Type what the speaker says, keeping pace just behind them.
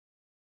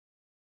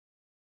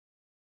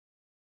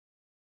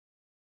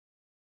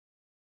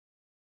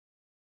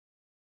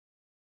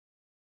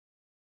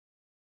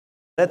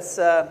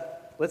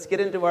Let's get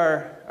into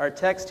our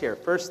text here.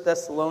 1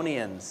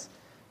 Thessalonians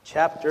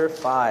chapter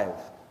 5.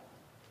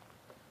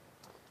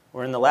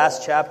 We're in the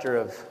last chapter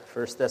of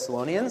 1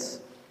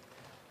 Thessalonians.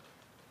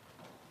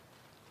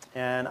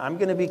 And I'm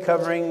going to be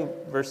covering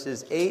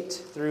verses 8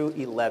 through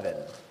 11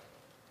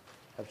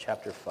 of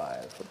chapter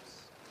 5.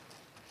 Oops.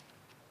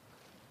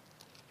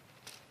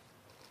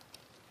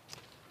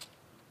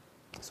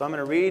 So I'm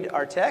going to read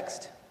our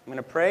text, I'm going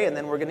to pray, and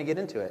then we're going to get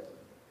into it.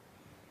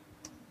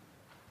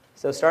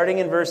 So starting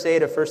in verse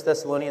 8 of 1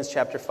 Thessalonians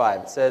chapter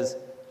 5, it says,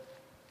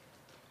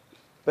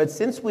 "But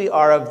since we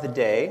are of the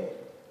day,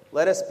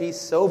 let us be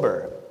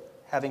sober,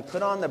 having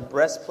put on the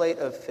breastplate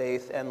of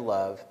faith and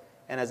love,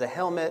 and as a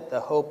helmet the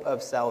hope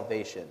of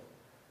salvation.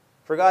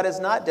 For God has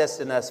not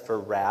destined us for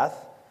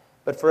wrath,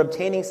 but for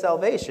obtaining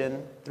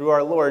salvation through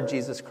our Lord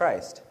Jesus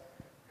Christ,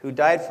 who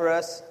died for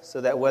us,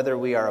 so that whether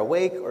we are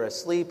awake or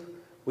asleep,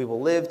 we will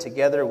live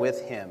together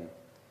with him.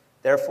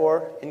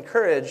 Therefore,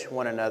 encourage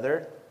one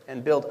another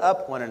and build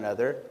up one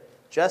another,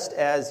 just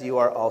as you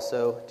are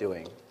also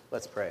doing."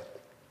 Let's pray.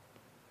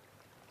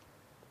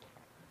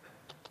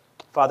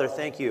 Father,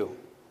 thank you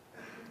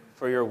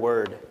for your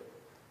word.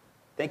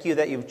 Thank you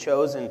that you've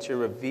chosen to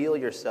reveal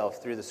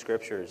yourself through the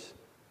Scriptures.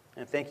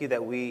 And thank you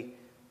that we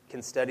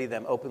can study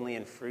them openly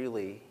and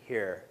freely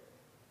here.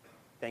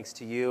 Thanks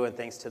to you and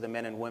thanks to the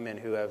men and women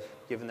who have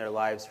given their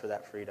lives for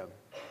that freedom.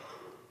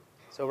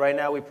 So right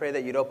now we pray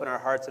that you'd open our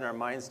hearts and our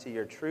minds to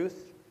your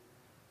truth.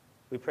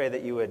 We pray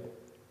that you would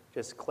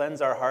just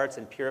cleanse our hearts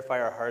and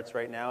purify our hearts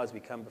right now as we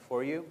come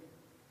before you.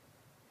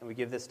 And we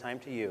give this time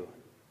to you.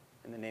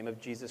 In the name of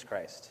Jesus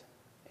Christ,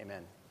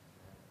 amen.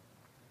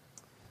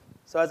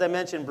 So as I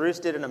mentioned, Bruce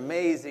did an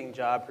amazing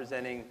job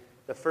presenting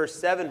the first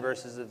 7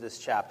 verses of this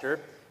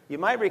chapter. You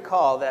might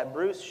recall that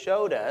Bruce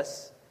showed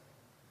us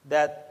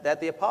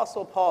that the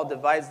Apostle Paul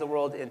divides the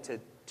world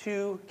into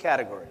 2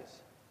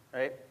 categories,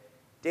 right?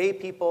 Day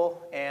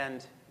people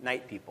and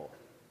night people.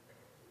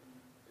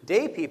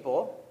 Day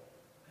people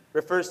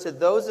refers to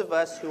those of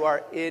us who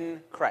are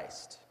in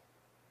Christ,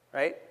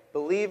 right?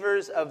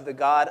 Believers of the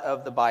God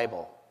of the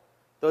Bible.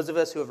 Those of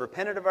us who have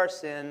repented of our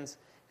sins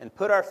and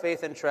put our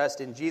faith and trust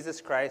in Jesus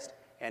Christ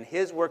and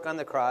his work on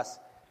the cross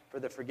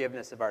for the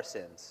forgiveness of our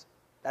sins.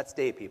 That's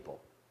day people.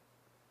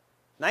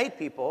 Night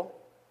people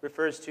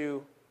refers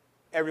to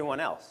everyone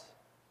else.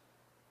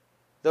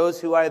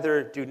 Those who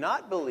either do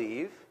not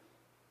believe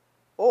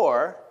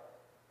or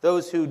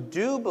those who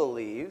do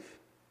believe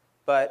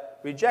but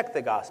reject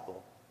the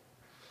gospel,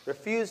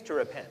 refuse to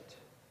repent,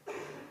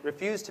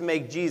 refuse to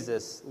make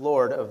Jesus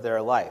Lord of their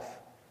life.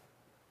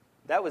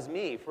 That was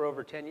me for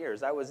over 10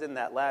 years. I was in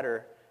that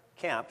latter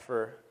camp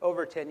for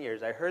over 10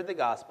 years. I heard the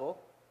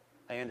gospel,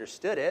 I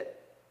understood it,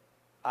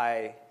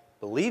 I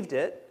believed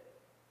it,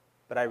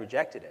 but I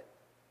rejected it.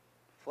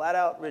 Flat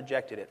out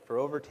rejected it for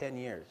over 10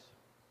 years.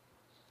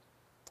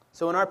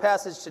 So in our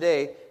passage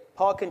today,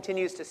 Paul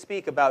continues to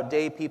speak about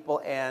day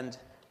people and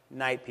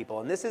night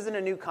people. And this isn't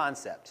a new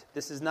concept.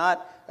 This is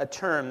not a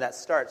term that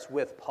starts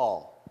with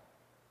Paul,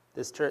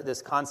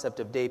 this concept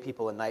of day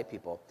people and night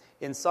people.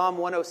 In Psalm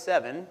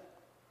 107,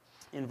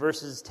 in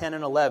verses 10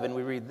 and 11,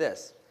 we read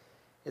this.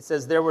 It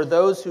says, "There were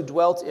those who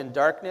dwelt in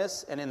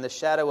darkness and in the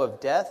shadow of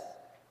death,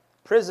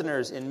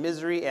 prisoners in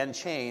misery and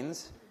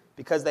chains,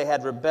 because they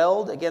had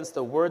rebelled against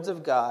the words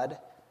of God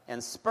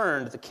and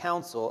spurned the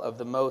counsel of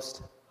the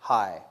Most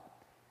High."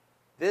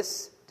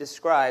 This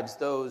describes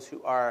those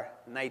who are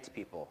night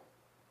people,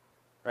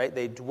 right?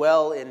 They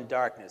dwell in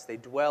darkness. They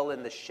dwell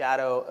in the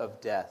shadow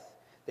of death.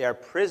 They are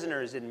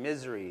prisoners in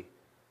misery,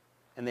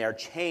 and they are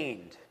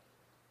chained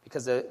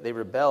because they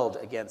rebelled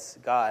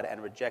against God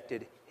and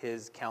rejected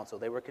his counsel.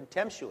 They were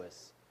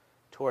contemptuous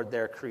toward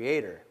their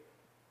Creator,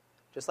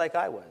 just like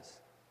I was,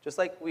 just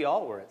like we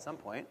all were at some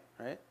point,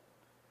 right?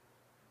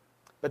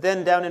 But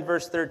then down in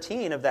verse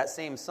 13 of that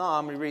same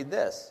psalm, we read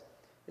this.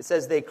 It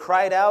says, "They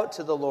cried out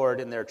to the Lord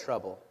in their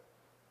trouble,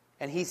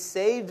 and he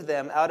saved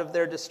them out of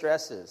their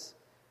distresses.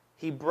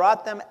 He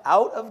brought them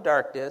out of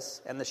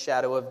darkness and the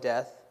shadow of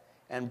death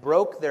and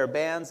broke their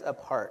bands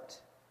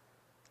apart.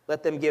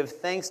 Let them give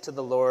thanks to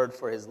the Lord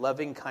for his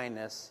loving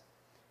kindness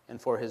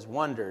and for his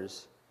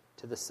wonders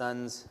to the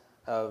sons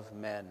of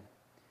men."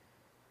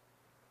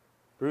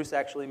 Bruce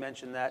actually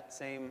mentioned that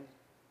same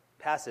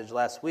passage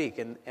last week,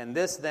 and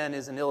this then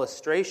is an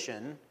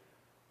illustration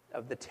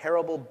of the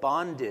terrible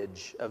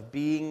bondage of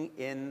being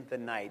in the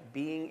night,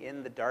 being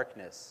in the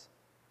darkness,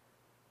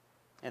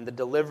 and the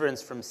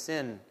deliverance from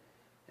sin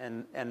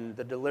and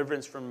the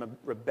deliverance from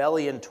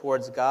rebellion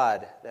towards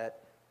God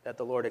that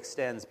the Lord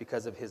extends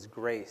because of his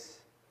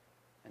grace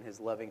and his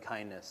loving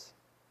kindness.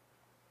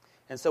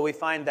 And so we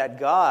find that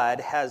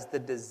God has the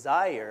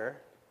desire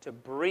to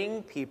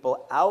bring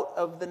people out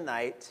of the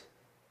night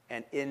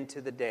and into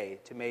the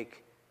day, to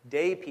make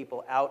day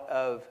people out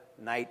of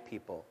night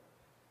people.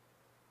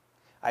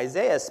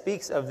 Isaiah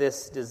speaks of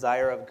this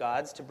desire of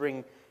God's to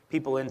bring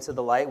people into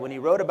the light when he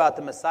wrote about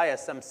the Messiah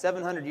some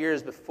 700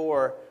 years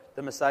before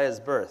the Messiah's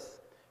birth.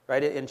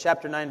 Right? In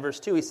chapter 9,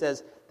 verse 2, he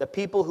says, "The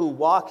people who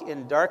walk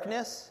in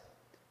darkness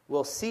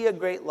will see a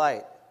great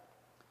light.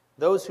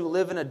 Those who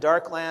live in a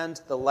dark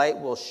land, the light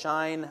will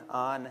shine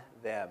on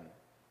them.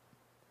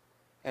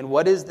 And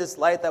what is this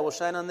light that will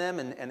shine on them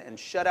and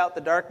shut out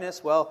the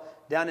darkness? Well,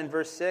 down in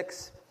verse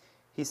 6,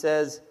 he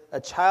says,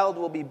 a child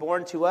will be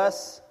born to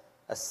us,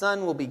 a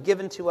son will be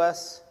given to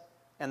us,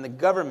 and the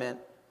government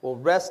will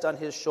rest on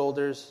his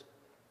shoulders,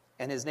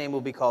 and his name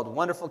will be called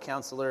Wonderful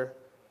Counselor,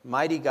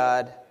 Mighty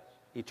God,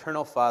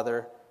 Eternal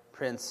Father,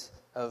 Prince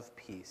of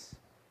Peace.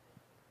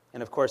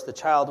 And of course, the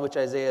child which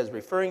Isaiah is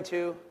referring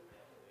to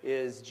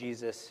is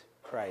Jesus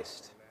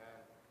Christ.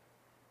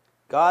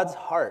 God's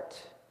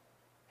heart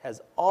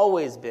has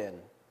always been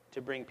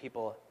to bring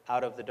people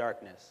out of the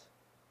darkness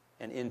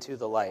and into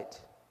the light.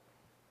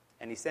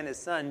 And he sent his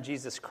son,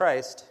 Jesus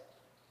Christ,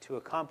 to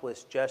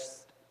accomplish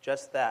just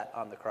that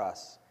on the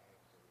cross.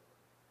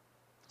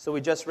 So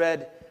we just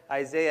read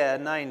Isaiah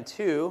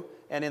 9:2,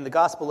 and in the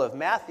Gospel of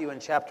Matthew in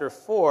chapter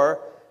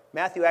 4,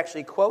 Matthew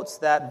actually quotes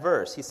that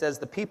verse. He says,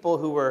 the people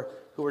who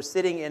were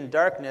sitting in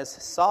darkness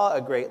saw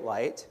a great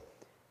light,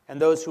 and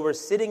those who were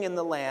sitting in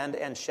the land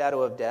and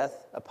shadow of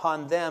death,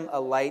 upon them a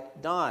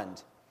light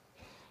dawned.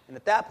 And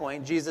at that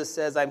point, Jesus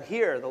says, I'm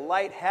here, the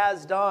light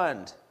has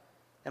dawned.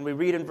 And we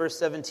read in verse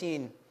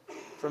 17,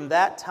 from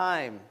that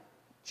time,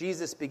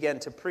 Jesus began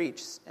to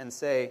preach and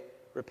say,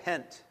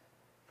 repent,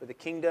 for the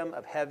kingdom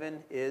of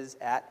heaven is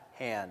at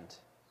hand.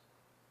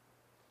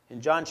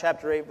 In John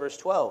chapter 8, verse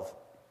 12,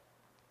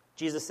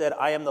 Jesus said,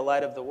 I am the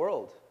light of the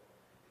world.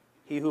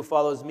 He who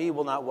follows me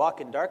will not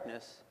walk in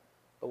darkness,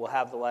 but will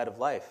have the light of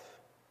life.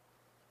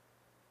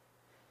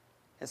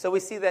 And so we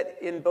see that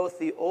in both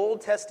the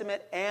Old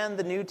Testament and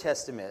the New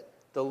Testament,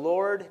 the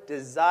Lord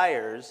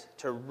desires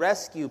to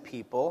rescue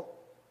people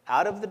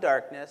out of the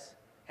darkness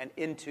and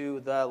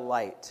into the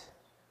light,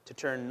 to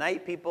turn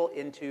night people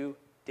into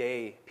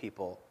day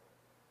people.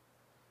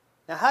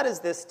 Now, how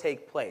does this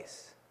take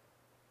place?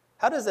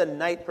 How does a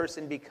night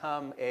person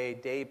become a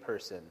day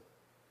person?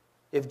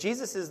 If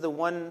Jesus is the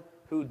one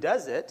who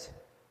does it,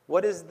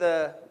 what is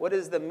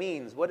the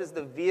means? What is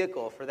the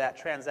vehicle for that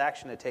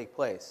transaction to take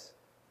place?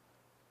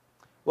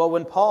 Well,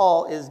 when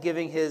Paul is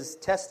giving his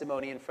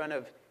testimony in front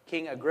of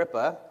King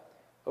Agrippa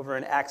over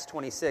in Acts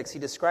 26, he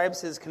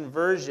describes his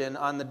conversion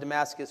on the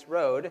Damascus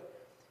Road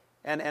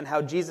and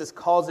how Jesus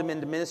calls him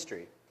into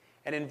ministry.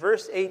 And in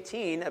verse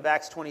 18 of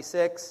Acts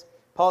 26,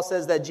 Paul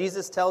says that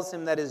Jesus tells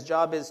him that his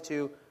job is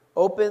to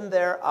open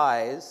their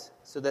eyes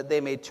so that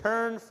they may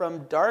turn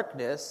from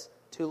darkness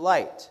to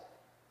light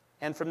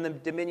and from the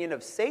dominion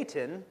of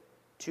Satan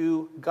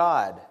to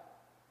God,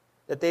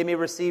 that they may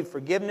receive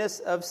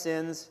forgiveness of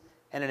sins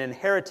and an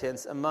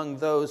inheritance among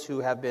those who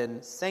have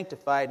been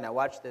sanctified, now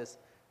watch this,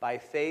 by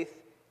faith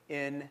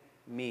in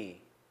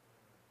me.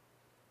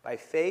 By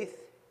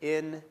faith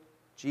in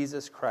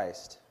Jesus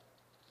Christ.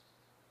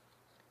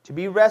 To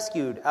be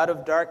rescued out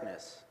of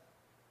darkness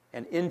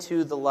and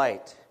into the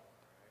light.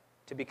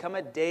 To become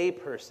a day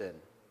person,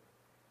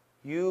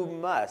 you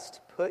must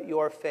put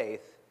your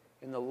faith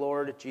in the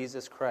Lord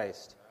Jesus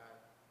Christ.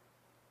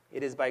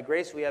 It is by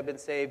grace we have been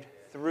saved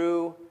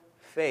through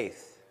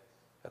faith,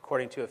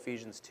 according to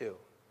Ephesians 2.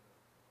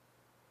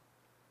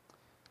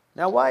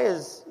 Now, why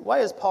is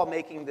Paul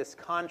making this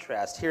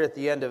contrast here at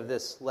the end of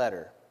this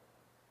letter?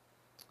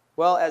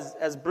 Well,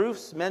 as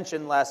Bruce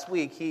mentioned last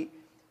week, he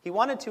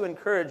wanted to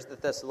encourage the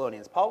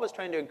Thessalonians. Paul was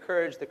trying to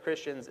encourage the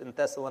Christians in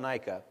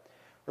Thessalonica.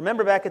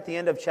 Remember back at the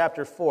end of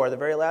chapter 4, the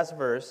very last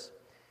verse,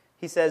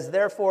 he says,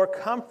 therefore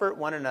comfort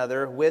one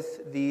another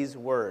with these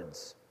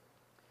words.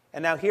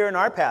 And now here in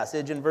our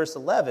passage in verse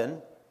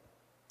 11,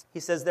 he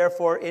says,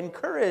 therefore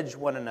encourage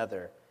one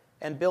another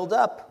and build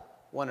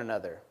up one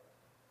another.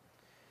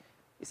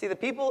 You see, the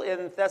people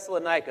in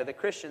Thessalonica, the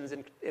Christians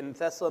in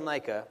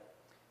Thessalonica,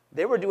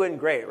 they were doing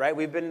great, right?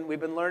 We've been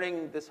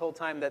learning this whole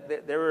time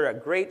that they were a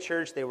great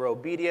church, they were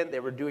obedient, they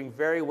were doing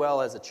very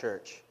well as a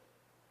church.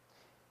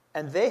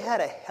 And they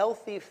had a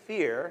healthy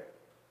fear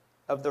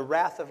of the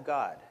wrath of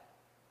God.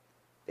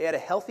 They had a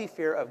healthy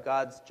fear of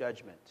God's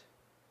judgment.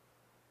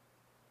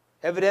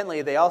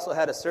 Evidently, they also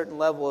had a certain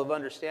level of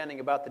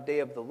understanding about the day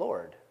of the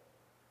Lord.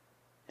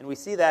 And we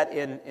see that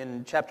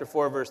in chapter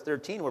 4, verse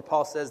 13, where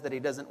Paul says that he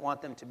doesn't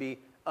want them to be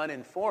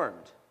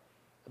uninformed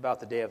about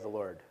the day of the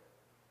Lord.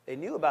 They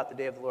knew about the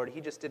day of the Lord,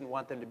 he just didn't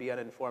want them to be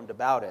uninformed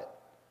about it.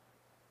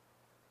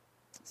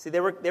 See, they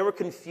were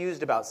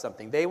confused about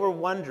something. They were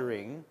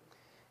wondering,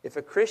 if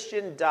a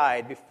Christian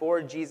died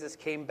before Jesus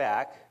came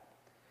back,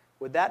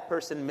 would that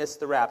person miss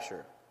the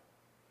rapture?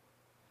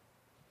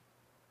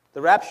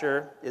 The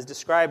rapture is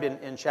described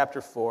in chapter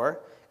 4,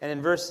 and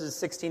in verses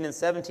 16 and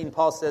 17,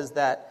 Paul says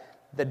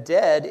that the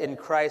dead in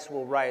Christ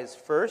will rise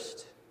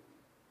first,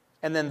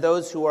 and then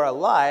those who are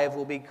alive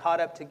will be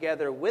caught up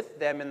together with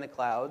them in the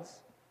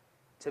clouds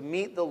to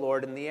meet the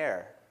Lord in the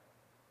air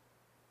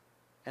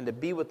and to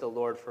be with the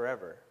Lord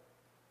forever.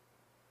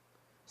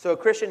 So a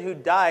Christian who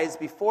dies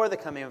before the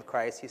coming of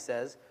Christ, he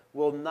says,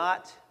 will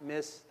not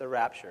miss the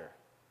rapture.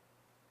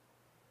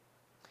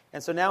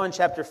 And so now in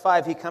chapter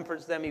 5, he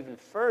comforts them even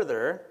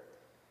further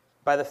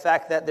by the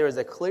fact that there is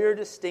a clear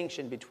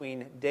distinction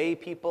between day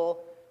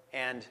people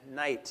and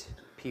night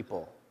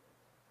people.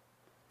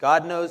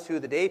 God knows who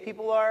the day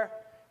people are,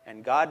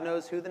 and God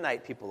knows who the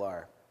night people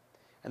are.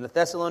 And the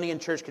Thessalonian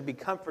church could be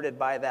comforted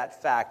by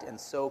that fact, and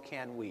so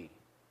can we.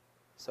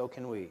 So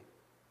can we.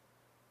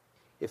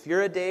 If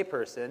you're a day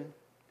person,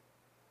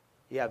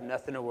 you have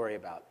nothing to worry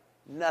about.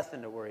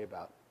 Nothing to worry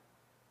about.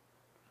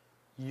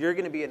 You're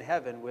going to be in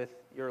heaven with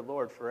your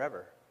Lord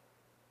forever.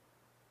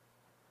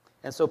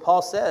 And so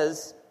Paul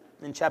says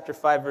in chapter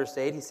 5, verse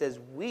 8, he says,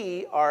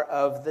 we are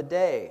of the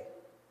day.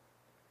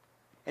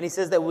 And he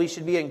says that we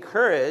should be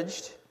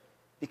encouraged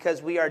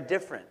because we are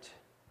different,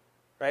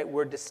 right?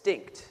 We're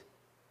distinct.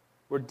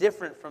 We're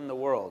different from the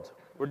world.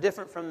 We're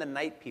different from the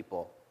night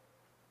people.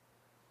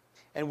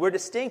 And we're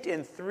distinct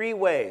in three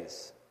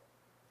ways.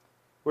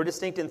 We're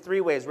distinct in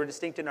three ways. We're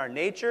distinct in our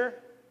nature,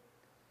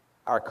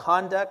 our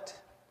conduct,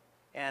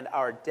 and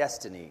our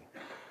destiny.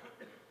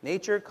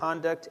 Nature,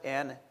 conduct,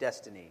 and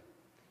destiny.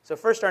 So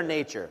first, our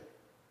nature.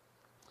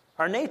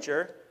 Our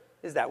nature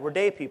is that we're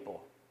day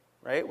people,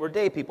 right? We're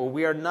day people.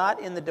 We are not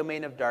in the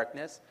domain of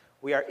darkness.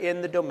 We are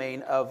in the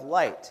domain of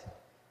light.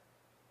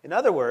 In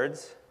other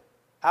words,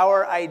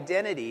 our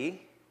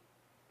identity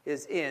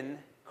is in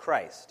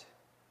Christ.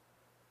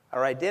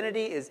 Our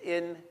identity is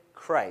in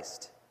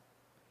Christ.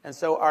 And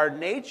so our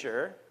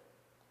nature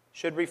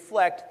should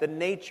reflect the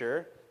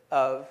nature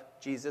of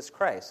Jesus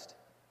Christ.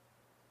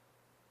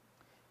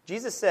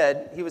 Jesus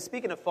said, he was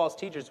speaking of false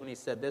teachers when he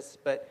said this,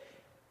 but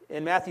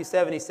in Matthew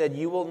 7 he said,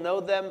 you will know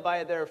them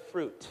by their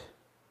fruit.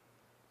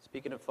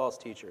 Speaking of false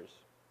teachers.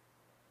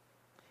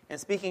 And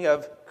speaking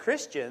of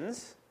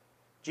Christians,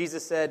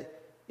 Jesus said,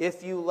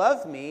 if you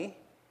love me,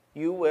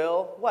 you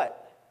will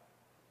what?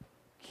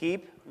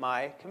 Keep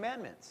my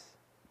commandments.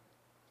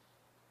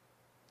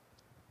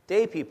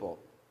 Day people.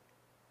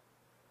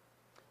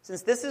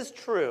 Since this is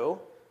true,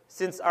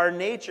 since our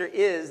nature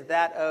is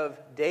that of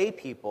day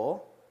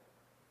people,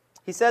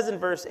 he says in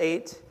verse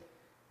 8,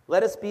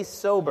 let us be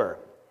sober,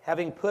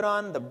 having put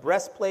on the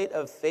breastplate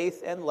of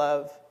faith and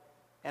love,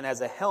 and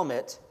as a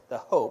helmet, the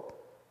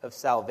hope of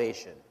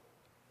salvation.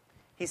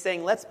 He's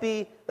saying, let's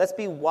be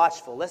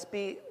watchful, let's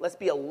be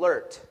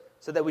alert,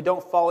 so that we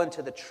don't fall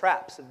into the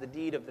traps of the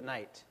deed of the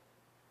night.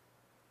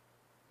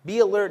 Be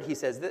alert, he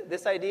says.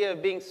 This idea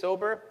of being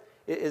sober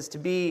is to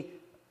be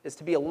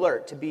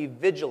alert, to be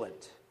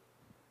vigilant.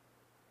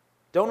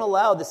 Don't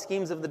allow the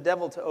schemes of the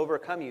devil to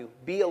overcome you.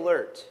 Be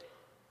alert.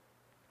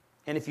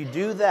 And if you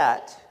do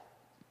that,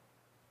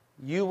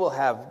 you will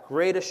have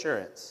great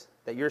assurance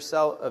that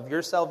of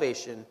your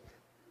salvation,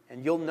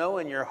 and you'll know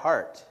in your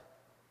heart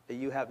that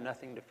you have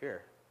nothing to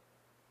fear.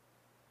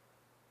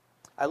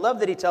 I love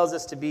that he tells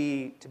us to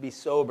be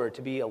sober,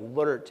 to be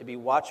alert, to be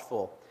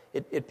watchful.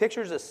 It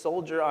pictures a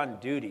soldier on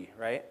duty,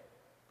 right?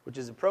 Which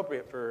is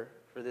appropriate for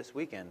this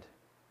weekend.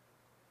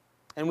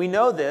 And we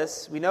know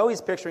this. We know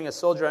he's picturing a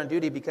soldier on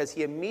duty because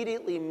he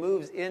immediately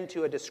moves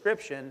into a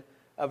description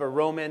of a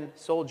Roman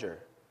soldier.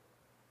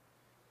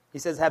 He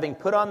says, having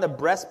put on the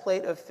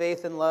breastplate of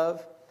faith and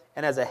love,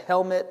 and as a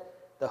helmet,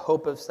 the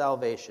hope of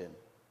salvation.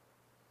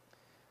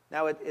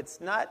 Now,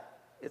 it's not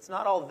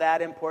all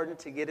that important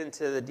to get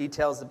into the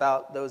details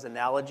about those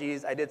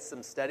analogies. I did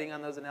some studying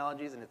on those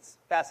analogies, and it's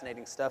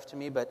fascinating stuff to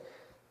me, but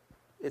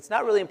it's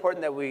not really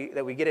important that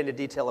we get into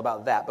detail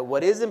about that. But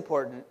what is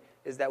important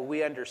is that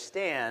we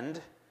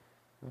understand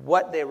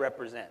what they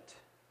represent.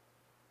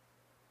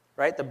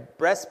 Right? The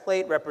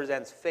breastplate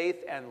represents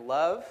faith and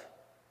love,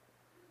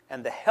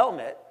 and the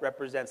helmet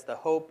represents the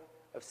hope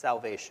of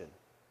salvation.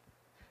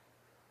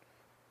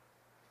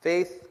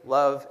 Faith,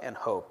 love, and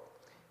hope.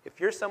 If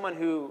you're someone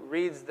who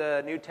reads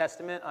the New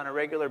Testament on a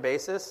regular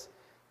basis,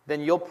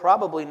 then you'll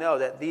probably know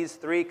that these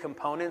three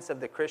components of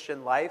the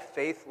Christian life,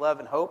 faith, love,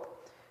 and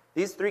hope,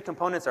 these three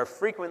components are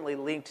frequently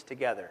linked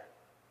together.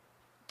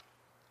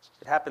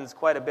 It happens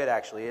quite a bit,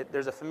 actually.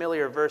 There's a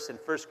familiar verse in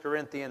 1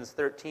 Corinthians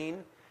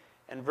 13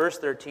 and verse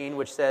 13,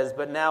 which says,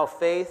 but now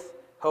faith,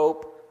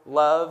 hope,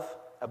 love,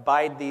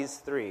 abide these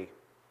three.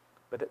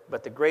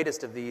 But the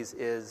greatest of these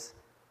is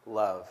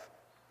love.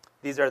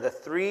 These are the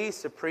three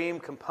supreme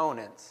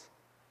components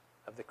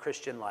of the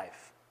Christian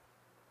life.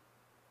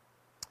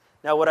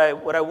 Now, what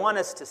I want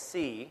us to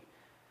see,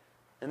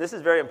 and this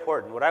is very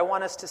important, what I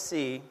want us to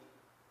see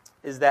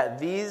is that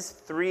these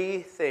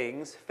three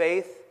things,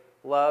 faith,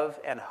 love,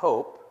 and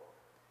hope,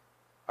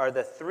 are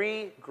the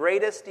three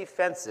greatest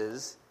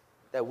defenses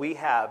that we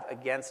have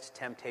against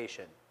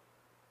temptation.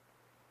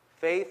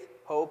 Faith,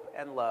 hope,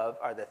 and love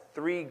are the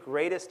three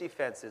greatest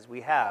defenses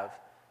we have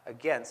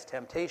against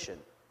temptation.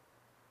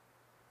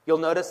 You'll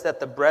notice that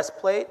the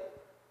breastplate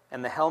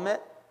and the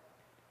helmet,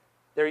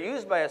 they're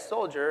used by a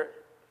soldier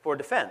for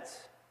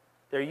defense.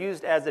 They're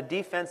used as a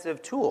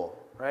defensive tool,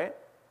 right?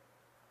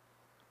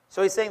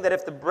 So he's saying that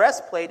if the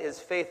breastplate is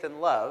faith and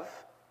love,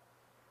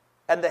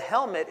 and the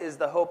helmet is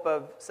the hope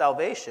of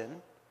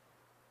salvation,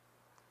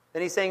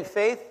 then he's saying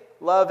faith,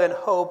 love, and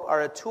hope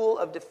are a tool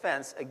of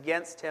defense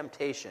against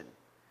temptation.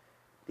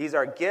 These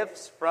are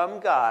gifts from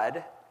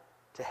God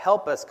to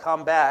help us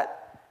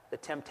combat the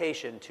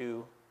temptation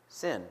to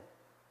sin.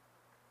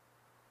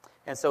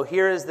 And so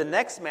here is the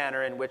next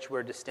manner in which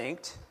we're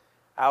distinct,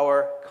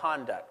 our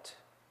conduct.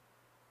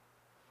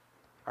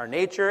 our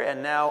nature,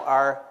 and now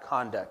our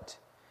conduct.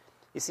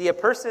 You see, a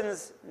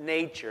person's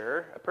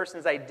nature, a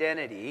person's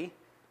identity,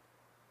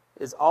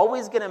 is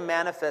always going to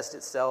manifest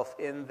itself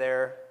in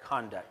their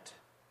conduct.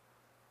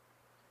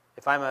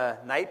 If I'm a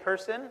night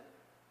person,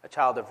 a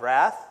child of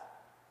wrath,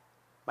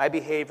 my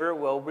behavior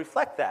will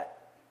reflect that.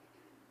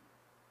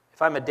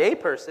 If I'm a day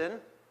person,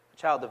 a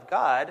child of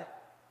God,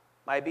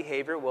 my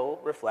behavior will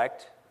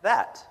reflect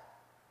that.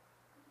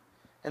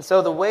 And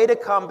so the way to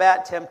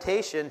combat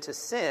temptation to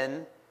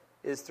sin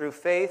is through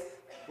faith,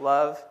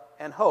 love,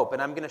 and hope.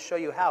 And I'm going to show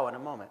you how in a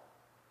moment.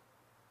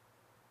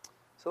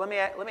 So let me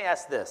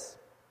ask this.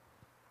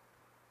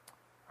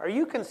 Are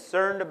you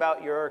concerned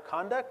about your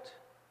conduct?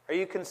 Are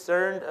you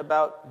concerned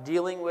about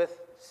dealing with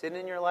sin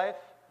in your life?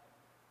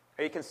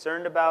 Are you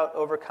concerned about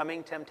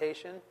overcoming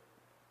temptation?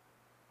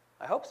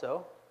 I hope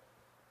so.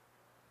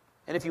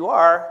 And if you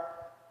are,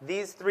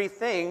 these three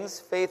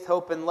things, faith,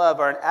 hope, and love,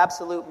 are an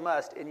absolute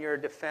must in your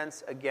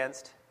defense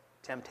against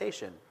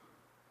temptation.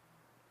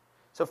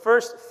 So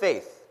first,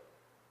 faith.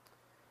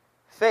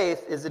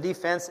 Faith is a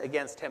defense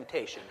against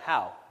temptation.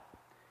 How?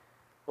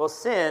 Well,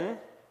 sin,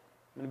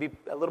 I'm going to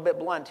be a little bit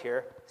blunt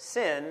here,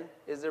 sin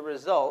is a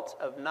result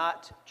of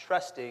not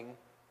trusting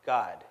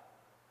God.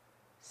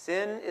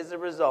 Sin is a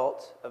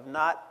result of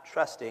not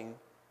trusting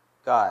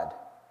God.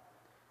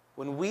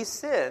 When we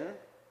sin,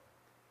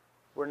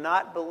 we're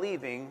not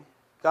believing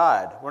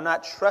God. We're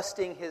not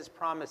trusting His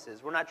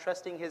promises. We're not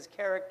trusting His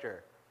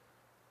character,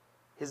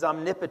 His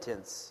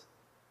omnipotence.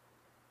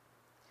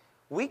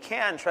 We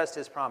can trust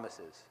His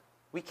promises.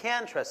 We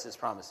can trust His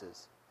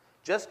promises.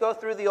 Just go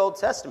through the Old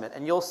Testament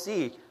and you'll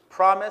see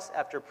promise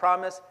after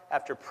promise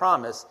after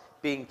promise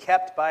being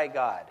kept by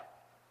God.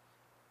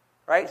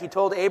 Right? He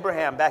told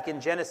Abraham back in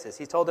Genesis,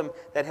 He told him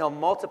that He'll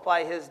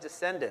multiply his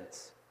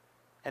descendants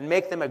and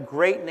make them a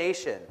great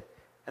nation,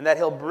 and that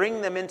He'll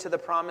bring them into the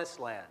promised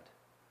land.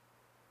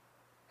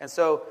 And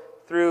so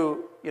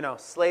through,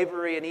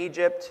 slavery in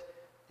Egypt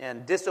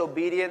and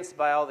disobedience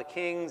by all the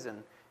kings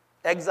and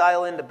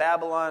exile into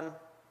Babylon,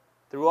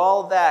 through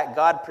all that,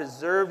 God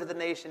preserved the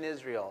nation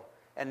Israel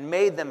and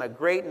made them a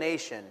great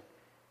nation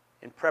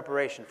in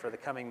preparation for the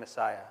coming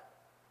Messiah.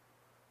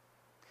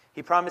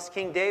 He promised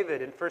King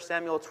David in 1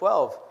 Samuel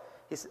 12,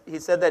 he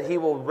said that He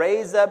will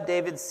raise up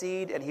David's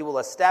seed and He will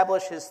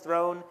establish His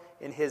throne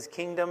in His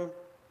kingdom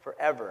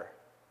forever.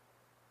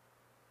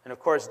 And of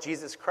course,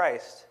 Jesus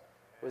Christ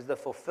was the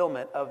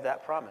fulfillment of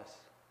that promise.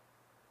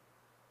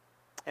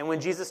 And when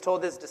Jesus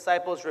told His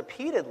disciples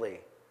repeatedly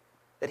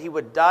that He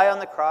would die on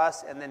the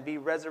cross and then be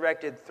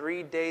resurrected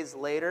 3 days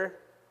later,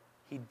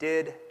 He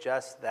did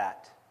just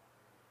that.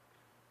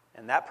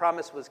 And that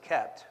promise was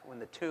kept when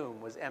the tomb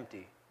was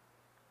empty.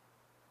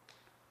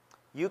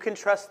 You can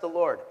trust the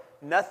Lord.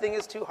 Nothing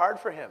is too hard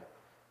for Him.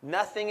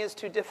 Nothing is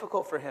too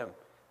difficult for Him.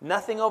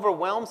 Nothing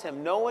overwhelms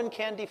Him. No one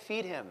can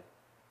defeat Him.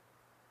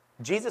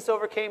 Jesus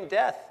overcame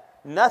death.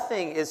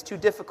 Nothing is too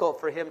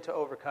difficult for Him to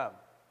overcome.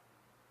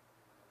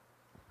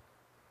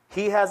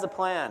 He has a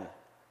plan,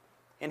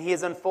 and He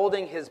is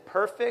unfolding His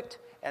perfect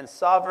and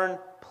sovereign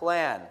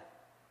plan,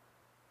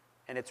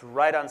 and it's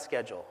right on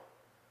schedule.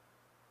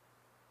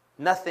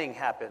 Nothing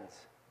happens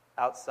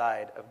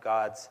outside of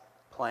God's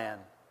plan.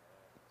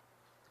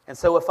 And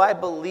so if I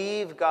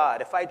believe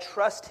God, if I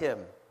trust Him,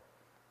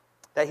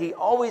 that He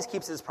always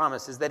keeps His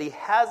promises, that He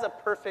has a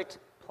perfect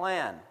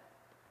plan,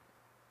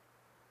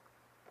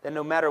 then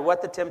no matter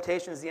what the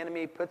temptations the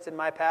enemy puts in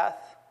my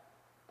path,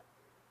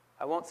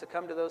 I won't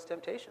succumb to those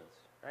temptations,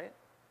 right?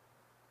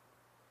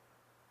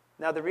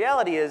 Now, the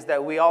reality is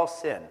that we all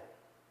sin,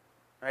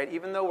 right?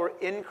 Even though we're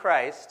in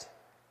Christ,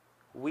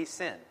 we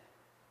sin.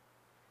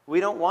 We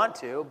don't want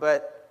to,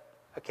 but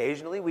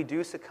occasionally we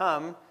do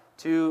succumb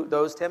to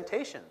those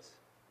temptations.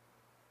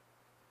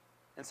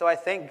 And so I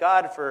thank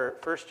God for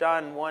 1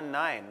 John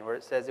 1:9, where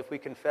it says, if we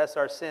confess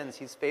our sins,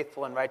 He's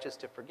faithful and righteous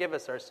to forgive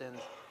us our sins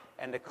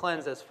and to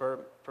cleanse us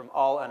from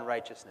all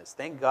unrighteousness.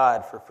 Thank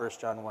God for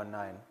 1 John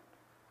 1:9.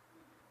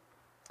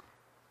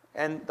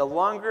 And the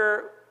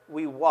longer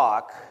we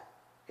walk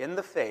in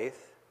the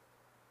faith,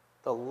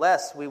 the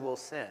less we will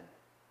sin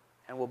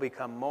and will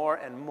become more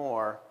and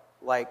more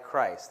like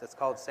Christ. That's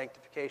called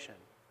sanctification.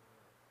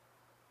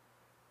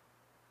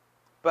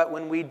 But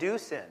when we do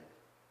sin,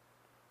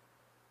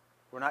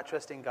 we're not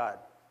trusting God.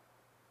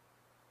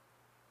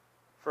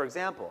 For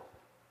example,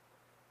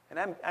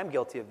 and I'm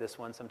guilty of this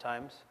one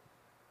sometimes,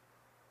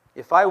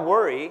 if I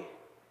worry,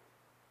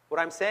 what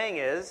I'm saying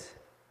is,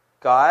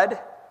 God,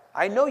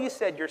 I know You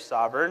said You're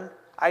sovereign.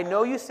 I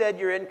know You said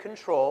You're in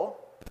control.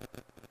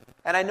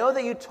 And I know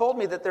that You told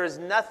me that there is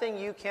nothing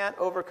You can't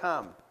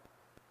overcome.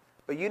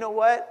 But you know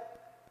what?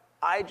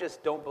 I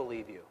just don't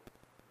believe You.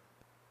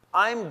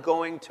 I'm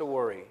going to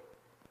worry.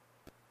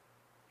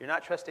 You're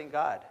not trusting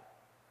God.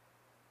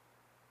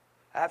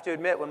 I have to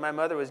admit, when my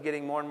mother was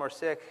getting more and more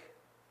sick,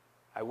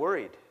 I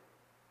worried.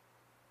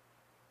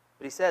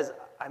 But He says,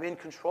 I'm in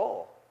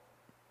control.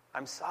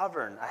 I'm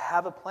sovereign. I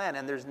have a plan,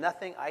 and there's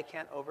nothing I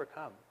can't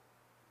overcome.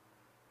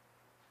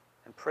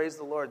 And praise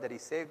the Lord that He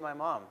saved my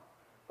mom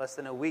less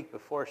than a week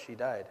before she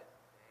died.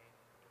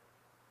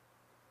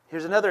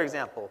 Here's another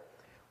example.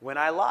 When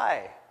I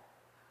lie,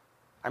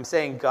 I'm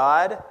saying,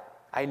 God,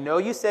 I know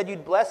you said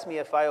you'd bless me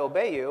if I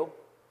obey you,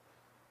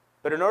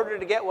 but in order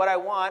to get what I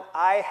want,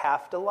 I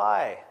have to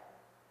lie.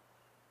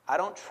 I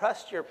don't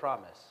trust your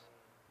promise.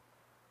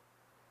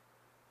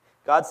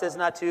 God says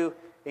not to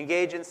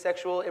engage in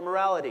sexual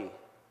immorality.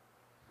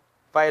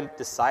 If I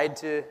decide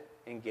to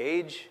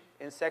engage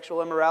in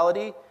sexual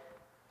immorality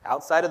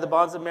outside of the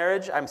bonds of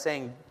marriage, I'm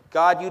saying,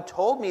 God, you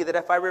told me that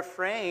if I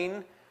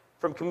refrain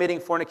from committing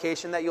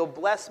fornication, that you'll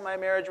bless my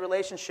marriage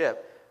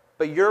relationship.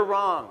 But you're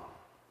wrong.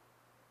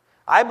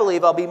 I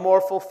believe I'll be more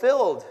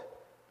fulfilled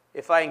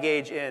if I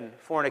engage in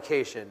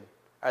fornication,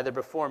 either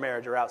before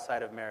marriage or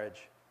outside of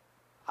marriage.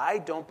 I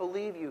don't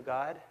believe you,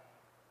 God.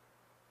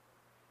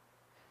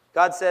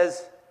 God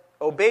says,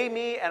 obey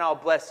me and I'll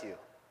bless you.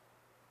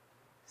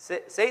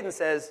 Satan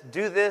says,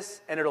 do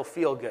this and it'll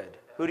feel good.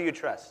 Who do you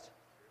trust?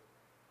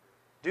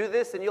 Do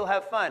this and you'll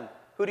have fun.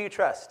 Who do you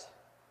trust?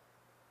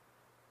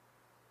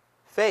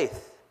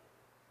 Faith.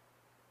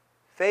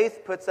 Faith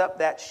puts up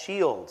that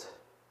shield.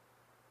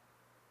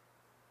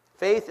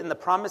 Faith in the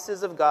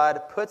promises of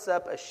God puts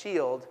up a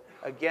shield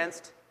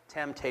against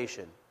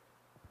temptation.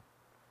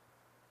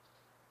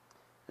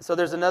 And so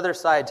there's another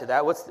side to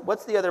that.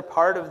 What's the other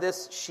part of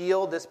this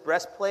shield, this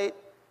breastplate?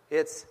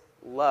 It's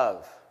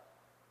love.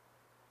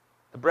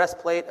 The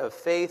breastplate of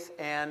faith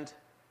and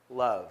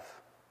love.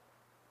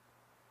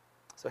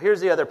 So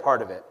here's the other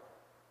part of it.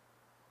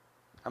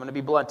 I'm going to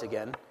be blunt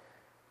again.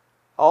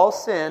 All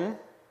sin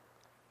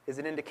is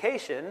an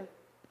indication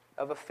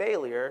of a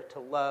failure to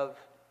love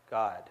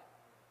God.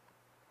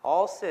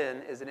 All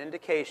sin is an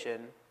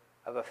indication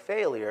of a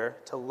failure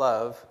to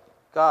love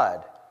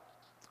God.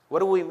 What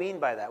do we mean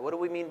by that? What do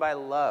we mean by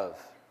love?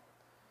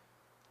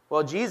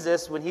 Well,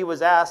 Jesus, when he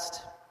was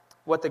asked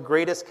what the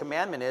greatest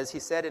commandment is, he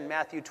said in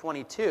Matthew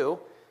 22,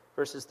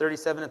 verses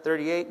 37 and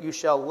 38, you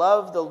shall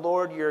love the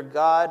Lord your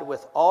God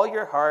with all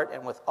your heart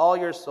and with all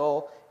your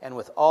soul and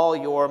with all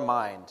your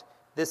mind.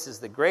 This is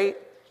the great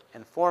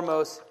and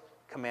foremost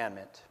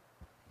commandment.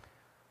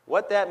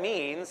 What that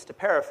means, to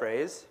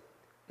paraphrase,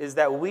 is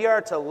that we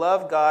are to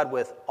love God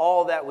with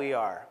all that we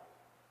are,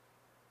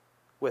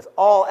 with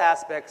all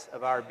aspects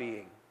of our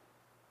being.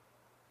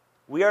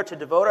 We are to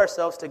devote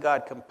ourselves to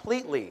God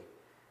completely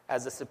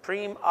as the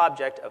supreme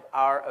object of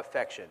our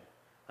affection.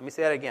 Let me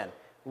say that again.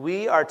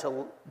 We are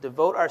to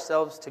devote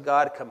ourselves to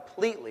God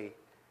completely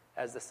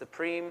as the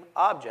supreme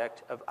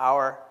object of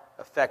our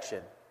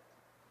affection.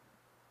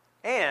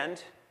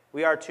 And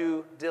we are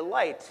to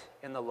delight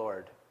in the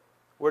Lord.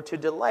 We're to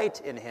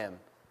delight in Him.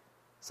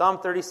 Psalm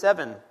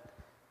 37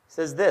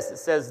 says this. It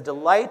says,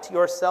 delight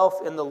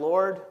yourself in the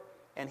Lord,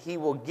 and He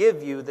will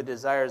give you the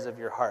desires of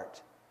your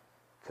heart.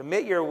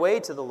 Commit your way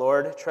to the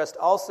Lord, trust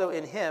also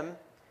in Him,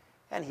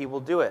 and He will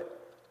do it.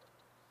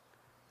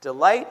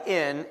 Delight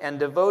in and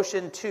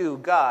devotion to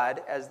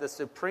God as the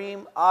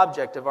supreme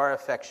object of our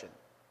affection.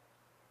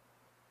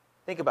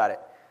 Think about it.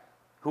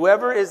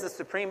 Whoever is the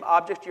supreme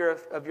object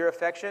of your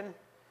affection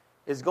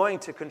is going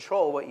to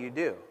control what you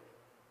do.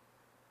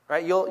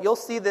 Right? You'll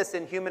see this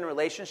in human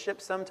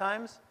relationships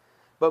sometimes,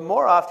 but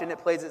more often it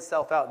plays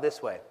itself out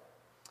this way.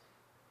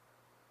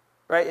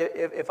 Right?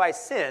 If I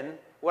sin,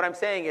 what I'm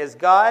saying is,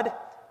 God,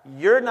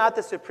 you're not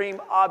the supreme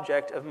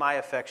object of my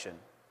affection.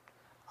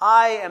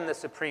 I am the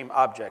supreme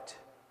object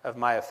of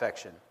my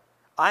affection.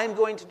 I'm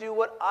going to do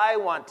what I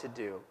want to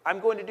do. I'm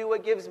going to do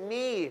what gives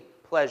me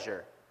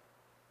pleasure.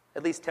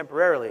 At least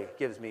temporarily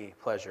gives me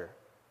pleasure.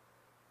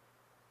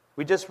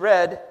 We just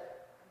read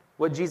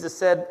what Jesus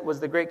said was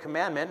the great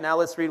commandment. Now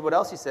let's read what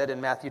else He said in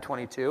Matthew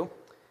 22.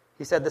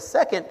 He said, the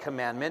second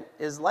commandment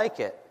is like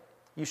it.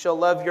 You shall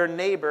love your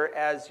neighbor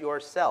as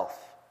yourself.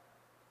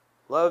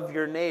 Love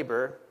your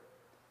neighbor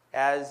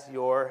as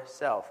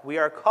yourself. We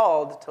are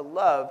called to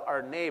love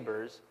our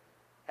neighbors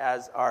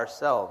as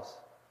ourselves.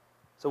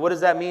 So what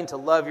does that mean, to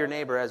love your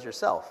neighbor as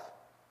yourself?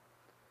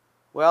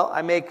 Well,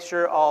 I make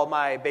sure all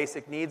my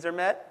basic needs are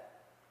met.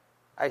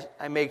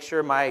 I make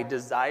sure my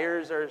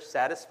desires are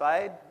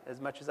satisfied as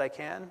much as I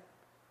can.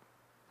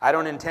 I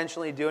don't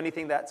intentionally do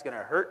anything that's going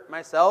to hurt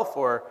myself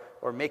or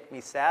make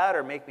me sad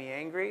or make me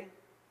angry.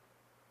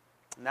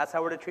 And that's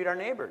how we're to treat our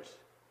neighbors.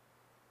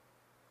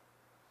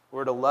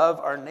 We're to love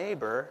our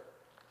neighbor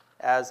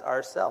as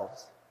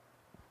ourselves.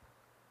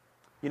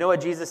 You know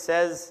what Jesus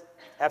says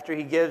after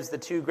He gives the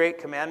two great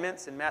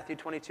commandments in Matthew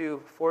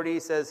 22:40? He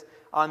says,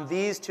 on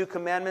these two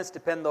commandments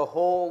depend the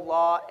whole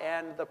law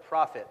and the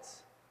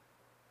prophets.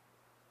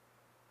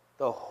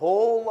 The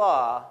whole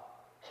law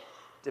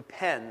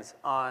depends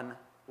on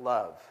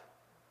love.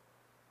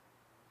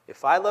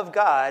 If I love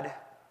God,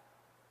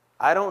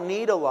 I don't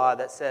need a law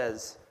that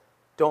says,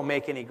 don't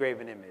make any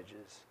graven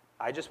images.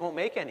 I just won't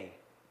make any.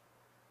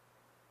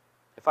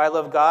 If I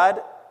love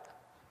God,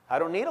 I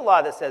don't need a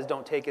law that says,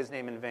 don't take His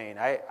name in vain.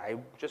 I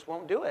just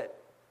won't do it.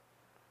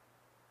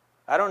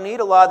 I don't need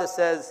a law that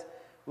says,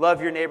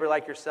 love your neighbor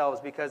like yourselves,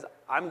 because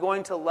I'm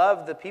going to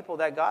love the people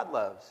that God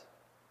loves.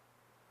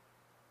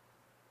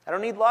 I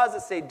don't need laws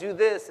that say, do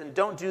this and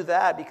don't do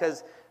that,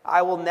 because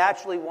I will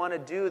naturally want to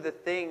do the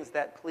things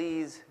that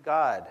please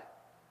God.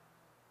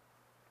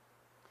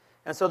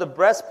 And so the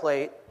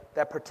breastplate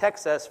that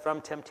protects us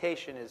from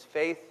temptation is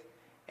faith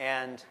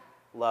and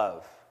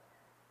love.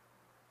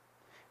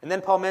 And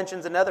then Paul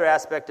mentions another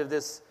aspect of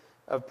this,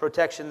 of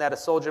protection that a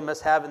soldier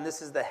must have, and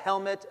this is the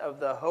helmet of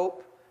the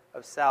hope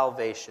of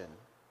salvation.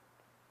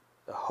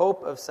 The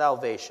hope of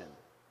salvation.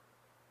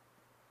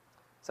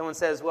 Someone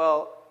says,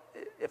 well,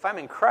 if I'm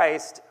in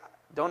Christ,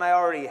 don't I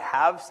already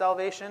have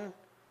salvation?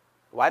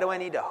 Why do I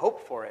need to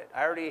hope for it?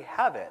 I already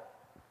have it.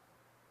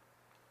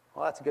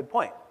 Well, that's a good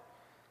point.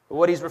 But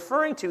what he's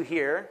referring to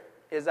here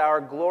is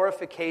our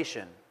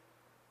glorification.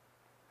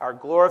 Our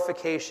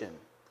glorification.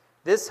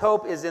 This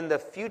hope is in the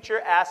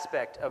future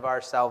aspect of our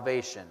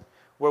salvation,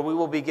 where we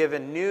will be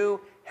given new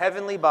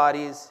heavenly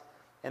bodies,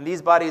 and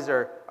these bodies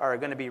are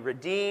going to be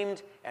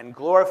redeemed and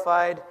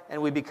glorified,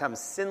 and we become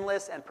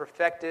sinless and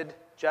perfected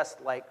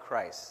just like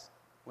Christ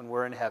when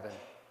we're in heaven.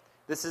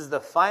 This is the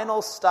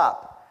final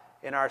stop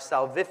in our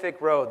salvific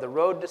road, the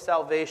road to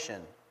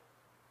salvation.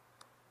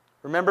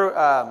 Remember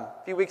a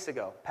few weeks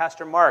ago,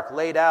 Pastor Mark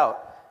laid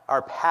out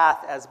our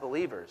path as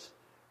believers,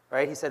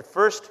 right? He said,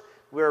 first,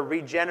 we're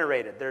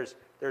regenerated.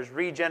 There's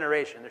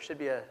regeneration. There should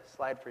be a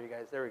slide for you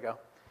guys. There we go.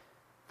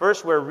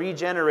 First, we're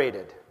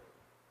regenerated,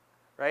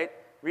 right?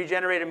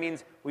 Regenerated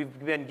means we've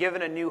been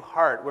given a new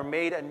heart. We're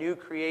made a new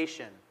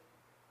creation.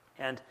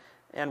 And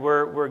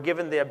we're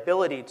given the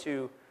ability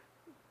to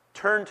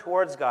turn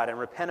towards God and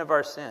repent of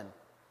our sin.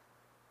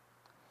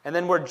 And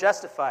then we're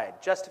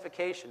justified.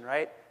 Justification,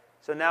 right?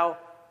 So now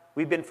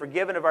we've been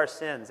forgiven of our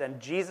sins, and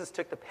Jesus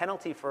took the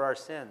penalty for our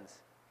sins.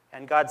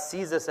 And God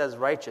sees us as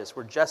righteous.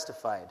 We're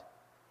justified.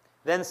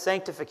 Then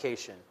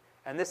sanctification.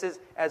 And this is,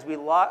 as we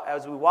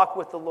walk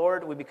with the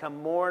Lord, we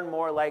become more and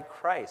more like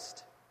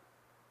Christ.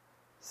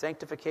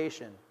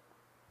 Sanctification.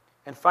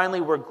 And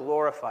finally, we're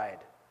glorified.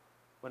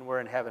 When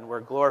we're in heaven, we're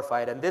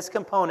glorified. And this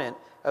component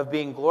of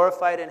being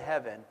glorified in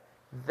heaven,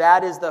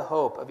 that is the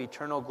hope of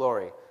eternal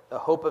glory, the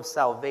hope of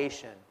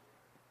salvation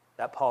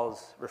that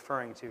Paul's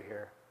referring to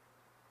here.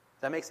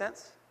 Does that make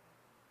sense?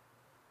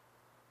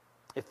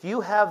 If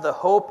you have the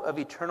hope of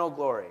eternal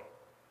glory,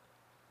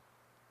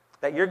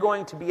 that you're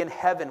going to be in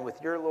heaven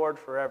with your Lord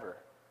forever,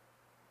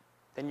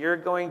 then you're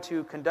going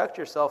to conduct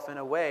yourself in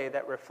a way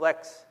that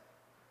reflects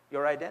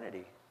your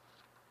identity.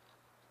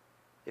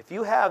 If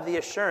you have the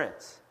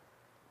assurance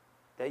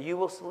that you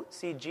will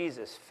see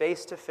Jesus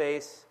face to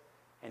face,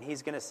 and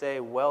he's going to say,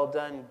 well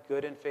done,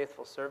 good and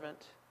faithful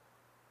servant,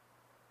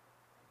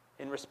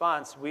 in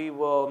response, we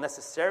will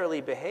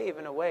necessarily behave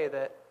in a way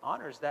that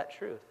honors that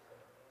truth.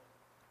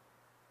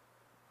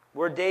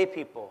 We're day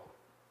people.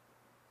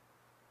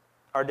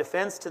 Our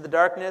defense to the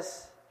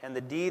darkness and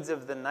the deeds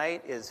of the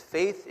night is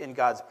faith in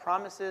God's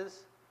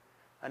promises,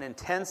 an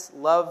intense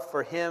love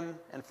for him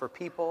and for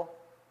people,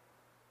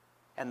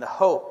 and the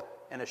hope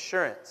and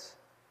assurance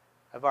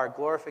of our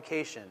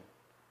glorification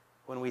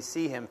when we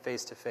see him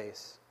face to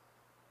face.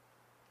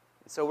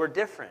 So we're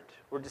different.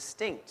 We're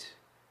distinct.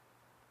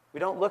 We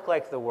don't look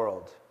like the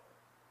world.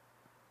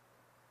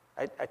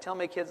 I tell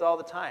my kids all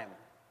the time,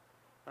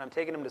 when I'm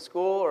taking them to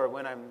school or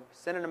when I'm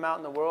sending them out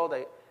in the world,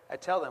 I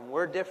tell them,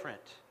 we're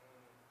different.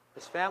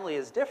 This family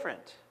is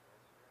different.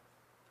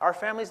 Our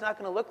family's not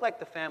going to look like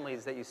the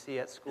families that you see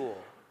at school.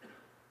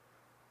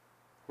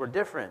 We're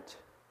different.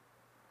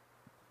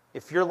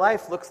 If your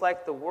life looks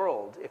like the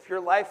world, if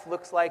your life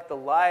looks like the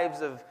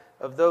lives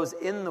of those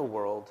in the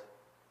world,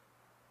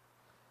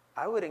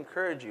 I would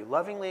encourage you,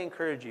 lovingly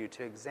encourage you,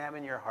 to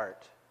examine your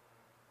heart.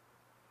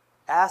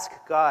 Ask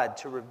God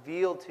to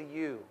reveal to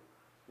you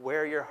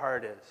where your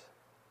heart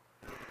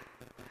is.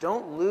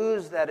 Don't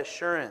lose that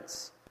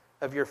assurance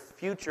of your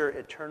future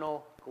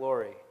eternal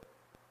glory.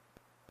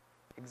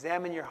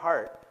 Examine your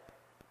heart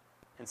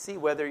and see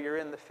whether you're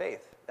in the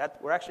faith.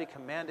 We're actually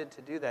commanded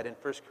to do that in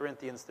 1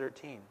 Corinthians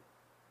 13.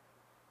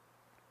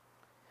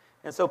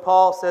 And so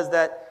Paul says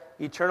that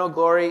eternal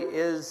glory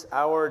is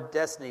our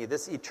destiny.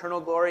 This eternal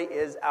glory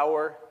is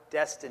our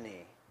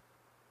destiny.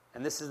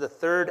 And this is the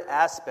third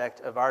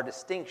aspect of our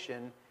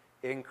distinction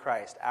in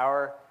Christ,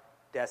 our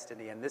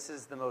destiny. And this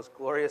is the most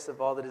glorious of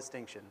all the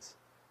distinctions.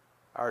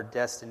 Our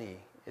destiny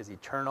is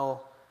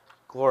eternal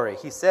glory.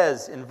 He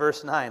says in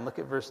verse 9, look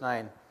at verse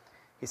 9.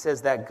 He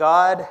says that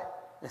God,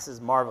 this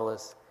is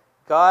marvelous,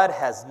 God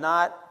has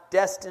not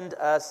destined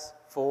us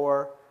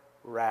for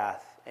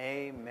wrath.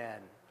 Amen.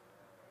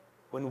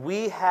 When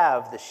we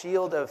have the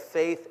shield of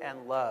faith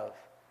and love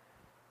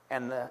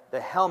and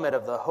the helmet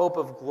of the hope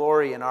of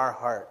glory in our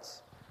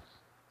hearts,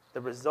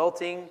 the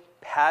resulting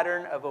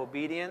pattern of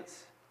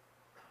obedience,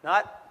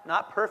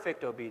 not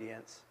perfect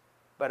obedience,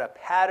 but a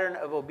pattern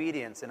of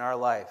obedience in our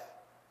life,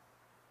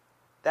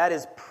 that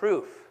is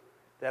proof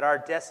that our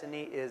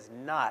destiny is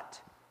not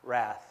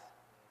wrath.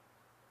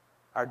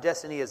 Our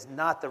destiny is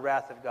not the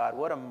wrath of God.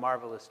 What a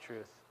marvelous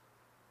truth.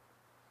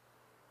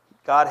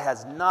 God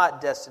has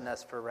not destined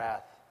us for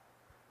wrath.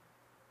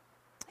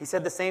 He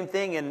said the same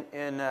thing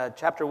in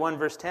chapter 1,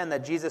 verse 10,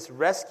 that Jesus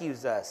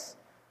rescues us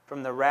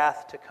from the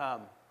wrath to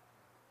come.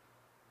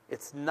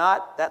 It's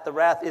not that the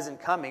wrath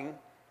isn't coming.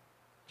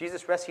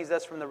 Jesus rescues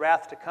us from the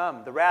wrath to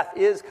come. The wrath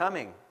is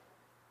coming.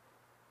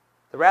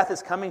 The wrath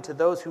is coming to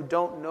those who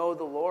don't know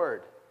the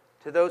Lord,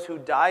 to those who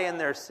die in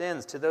their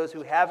sins, to those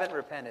who haven't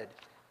repented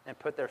and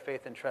put their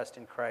faith and trust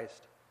in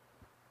Christ.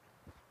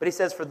 But he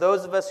says, for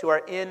those of us who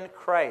are in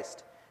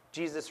Christ,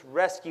 Jesus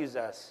rescues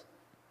us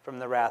from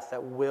the wrath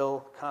that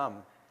will come.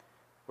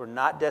 We're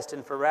not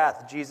destined for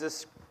wrath.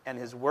 Jesus and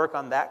his work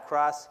on that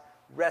cross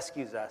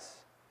rescues us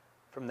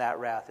from that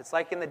wrath. It's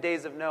like in the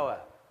days of Noah,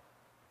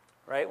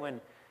 right?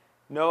 When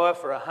Noah,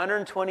 for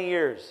 120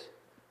 years,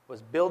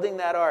 was building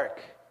that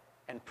ark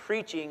and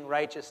preaching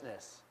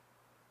righteousness.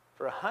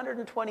 For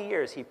 120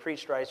 years, he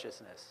preached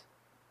righteousness.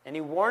 And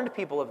he warned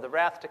people of the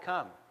wrath to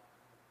come.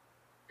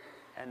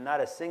 And not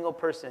a single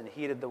person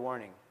heeded the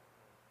warning.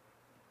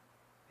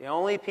 The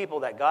only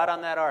people that got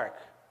on that ark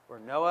were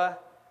Noah,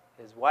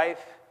 his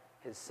wife,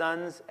 his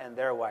sons, and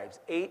their wives.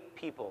 8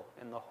 people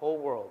in the whole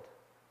world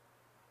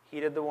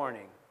heeded the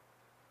warning.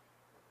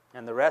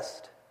 And the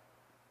rest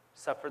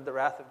suffered the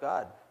wrath of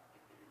God.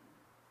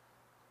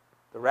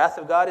 The wrath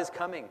of God is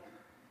coming.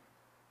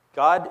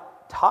 God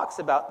talks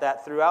about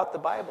that throughout the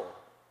Bible.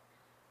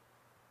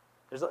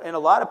 There's in a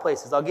lot of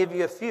places. I'll give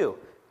you a few.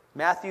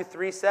 Matthew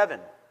 3:7,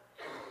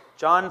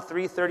 John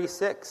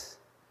 3:36,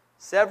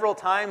 several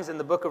times in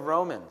the book of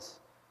Romans,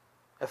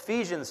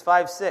 Ephesians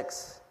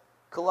 5:6,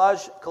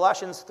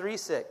 Colossians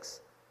 3:6,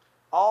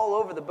 all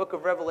over the book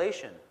of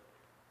Revelation.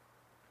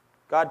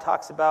 God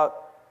talks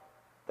about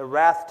the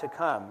wrath to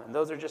come, and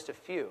those are just a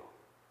few.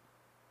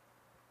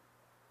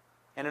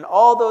 And in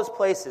all those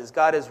places,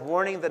 God is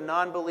warning the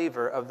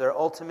non-believer of their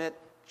ultimate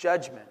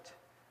judgment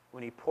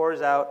when he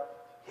pours out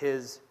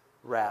his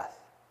wrath.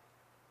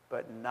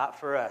 But not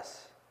for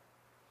us.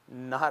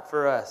 Not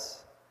for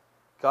us.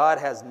 God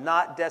has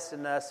not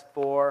destined us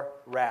for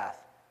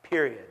wrath.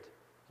 Period.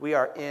 We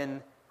are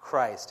in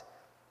Christ.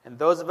 And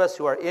those of us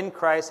who are in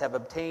Christ have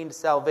obtained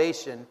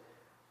salvation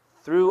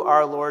through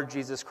our Lord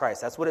Jesus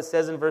Christ. That's what it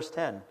says in verse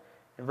 10.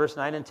 In verse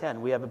 9 and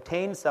 10, we have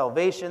obtained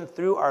salvation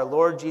through our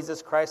Lord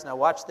Jesus Christ. Now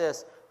watch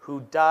this. Who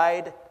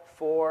died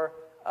for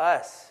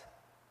us.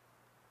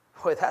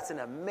 Boy, that's an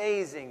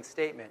amazing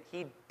statement.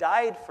 He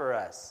died for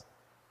us.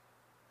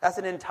 That's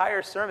an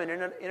entire sermon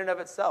in and of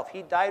itself.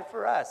 He died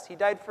for us. He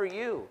died for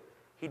you.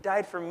 He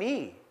died for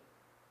me.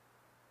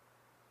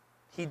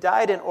 He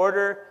died in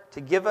order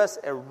to give us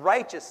a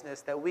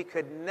righteousness that we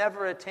could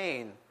never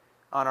attain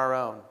on our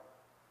own.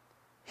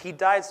 He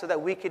died so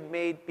that we could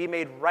be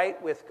made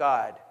right with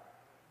God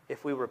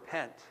if we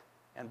repent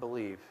and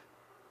believe.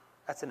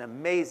 That's an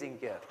amazing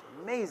gift.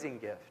 Amazing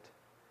gift.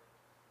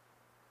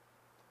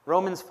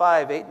 Romans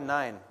 5:8 and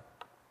 9.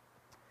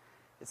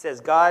 It says,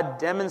 God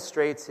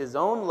demonstrates his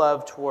own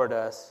love toward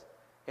us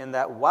in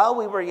that while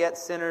we were yet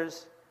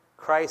sinners,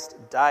 Christ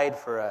died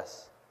for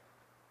us.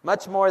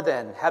 Much more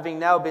then, having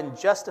now been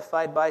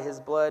justified by his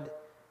blood,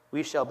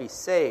 we shall be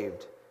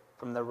saved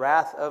from the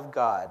wrath of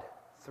God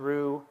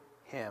through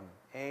him.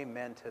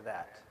 Amen to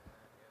that.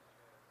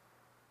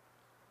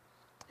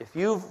 If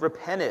you've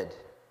repented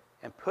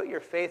and put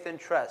your faith and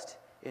trust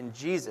in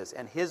Jesus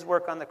and his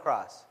work on the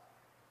cross,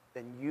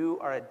 then you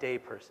are a day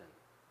person.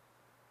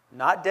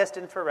 Not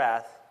destined for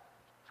wrath,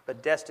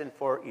 but destined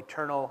for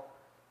eternal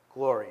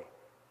glory.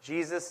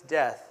 Jesus'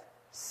 death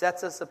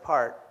sets us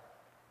apart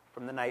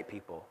from the night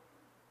people.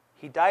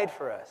 He died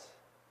for us.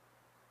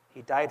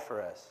 He died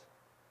for us.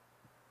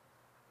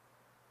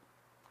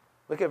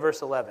 Look at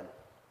verse 11.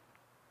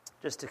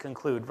 Just to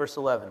conclude, verse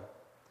 11.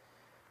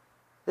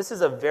 This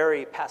is a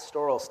very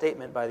pastoral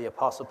statement by the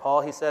Apostle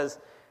Paul. He says,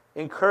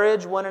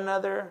 encourage one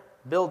another,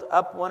 build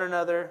up one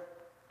another,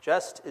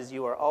 just as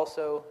you are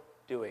also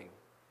doing.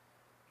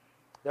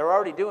 They were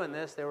already doing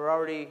this. They were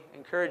already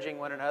encouraging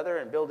one another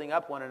and building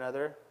up one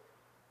another.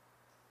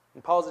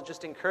 And Paul's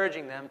just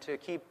encouraging them to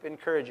keep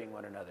encouraging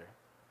one another.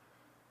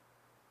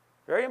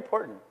 Very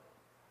important.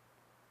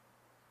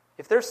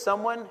 If there's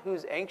someone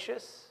who's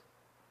anxious,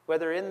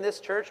 whether in this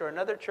church or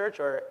another church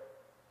or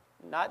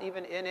not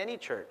even in any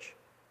church,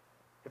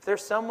 if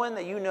there's someone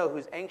that you know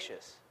who's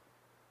anxious,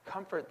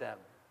 comfort them.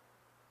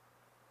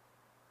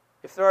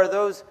 If there are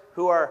those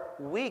who are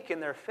weak in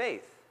their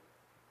faith,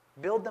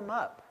 build them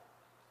up.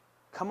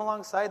 Come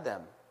alongside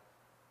them.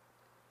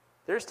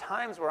 There's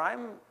times where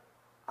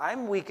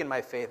I'm weak in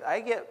my faith.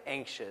 I get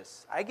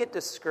anxious. I get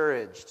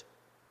discouraged,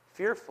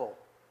 fearful.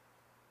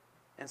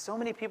 And so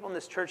many people in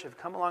this church have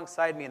come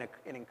alongside me and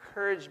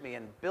encouraged me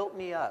and built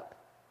me up.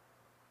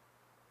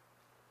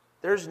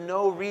 There's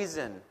no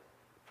reason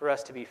for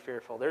us to be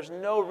fearful. There's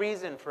no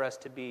reason for us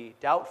to be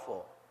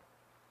doubtful.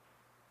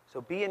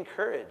 So be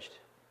encouraged.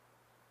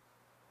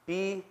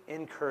 Be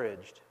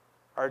encouraged.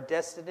 Our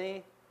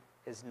destiny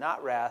is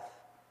not wrath,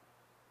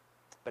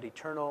 but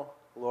eternal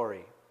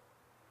glory.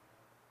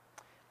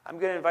 I'm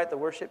going to invite the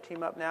worship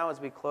team up now as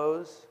we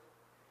close.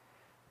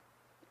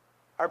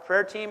 Our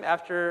prayer team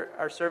after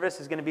our service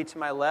is going to be to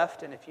my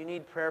left, and if you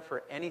need prayer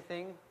for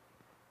anything,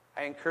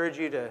 I encourage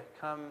you to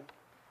come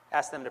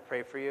ask them to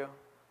pray for you.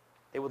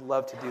 They would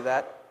love to do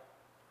that.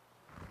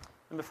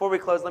 And before we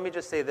close, let me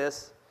just say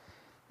this.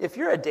 If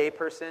you're a day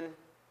person,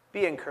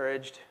 be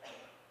encouraged.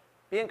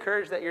 Be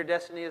encouraged that your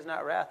destiny is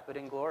not wrath, but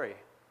in glory.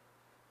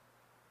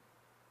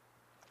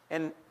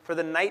 And for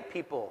the night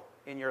people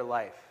in your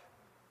life,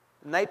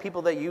 the night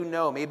people that you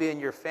know, maybe in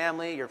your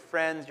family, your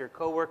friends, your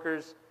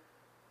coworkers,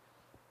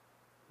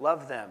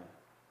 love them,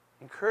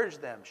 encourage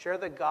them, share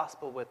the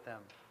gospel with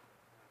them.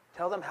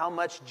 Tell them how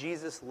much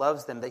Jesus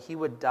loves them, that he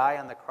would die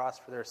on the cross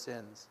for their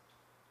sins.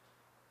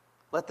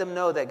 Let them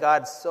know that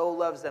God so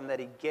loves them that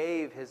he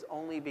gave his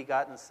only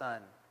begotten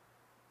Son,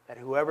 that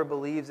whoever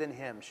believes in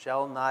him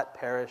shall not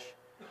perish,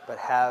 but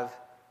have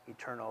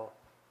eternal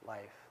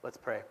life. Let's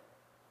pray.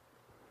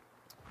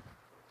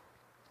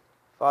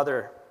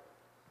 Father,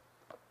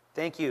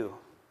 thank you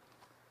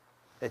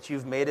that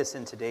you've made us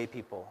into day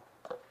people.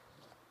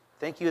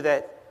 Thank you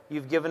that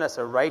you've given us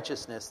a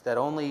righteousness that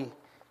only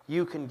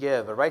you can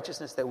give, a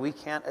righteousness that we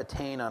can't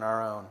attain on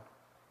our own.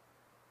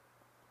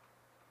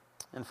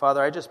 And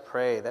Father, I just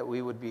pray that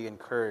we would be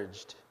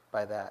encouraged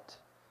by that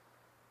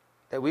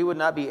we would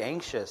not be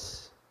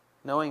anxious,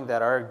 knowing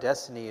that our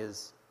destiny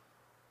is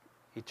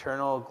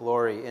eternal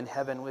glory in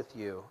heaven with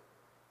you.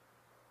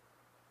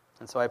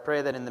 And so I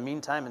pray that in the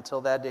meantime,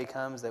 until that day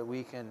comes, that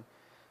we can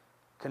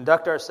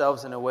conduct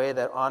ourselves in a way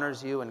that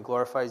honors you and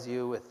glorifies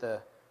you with the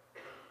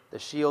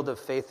shield of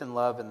faith and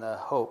love and the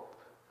hope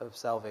of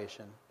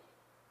salvation.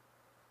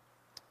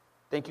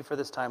 Thank you for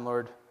this time,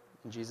 Lord.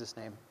 In Jesus'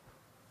 name,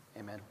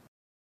 amen.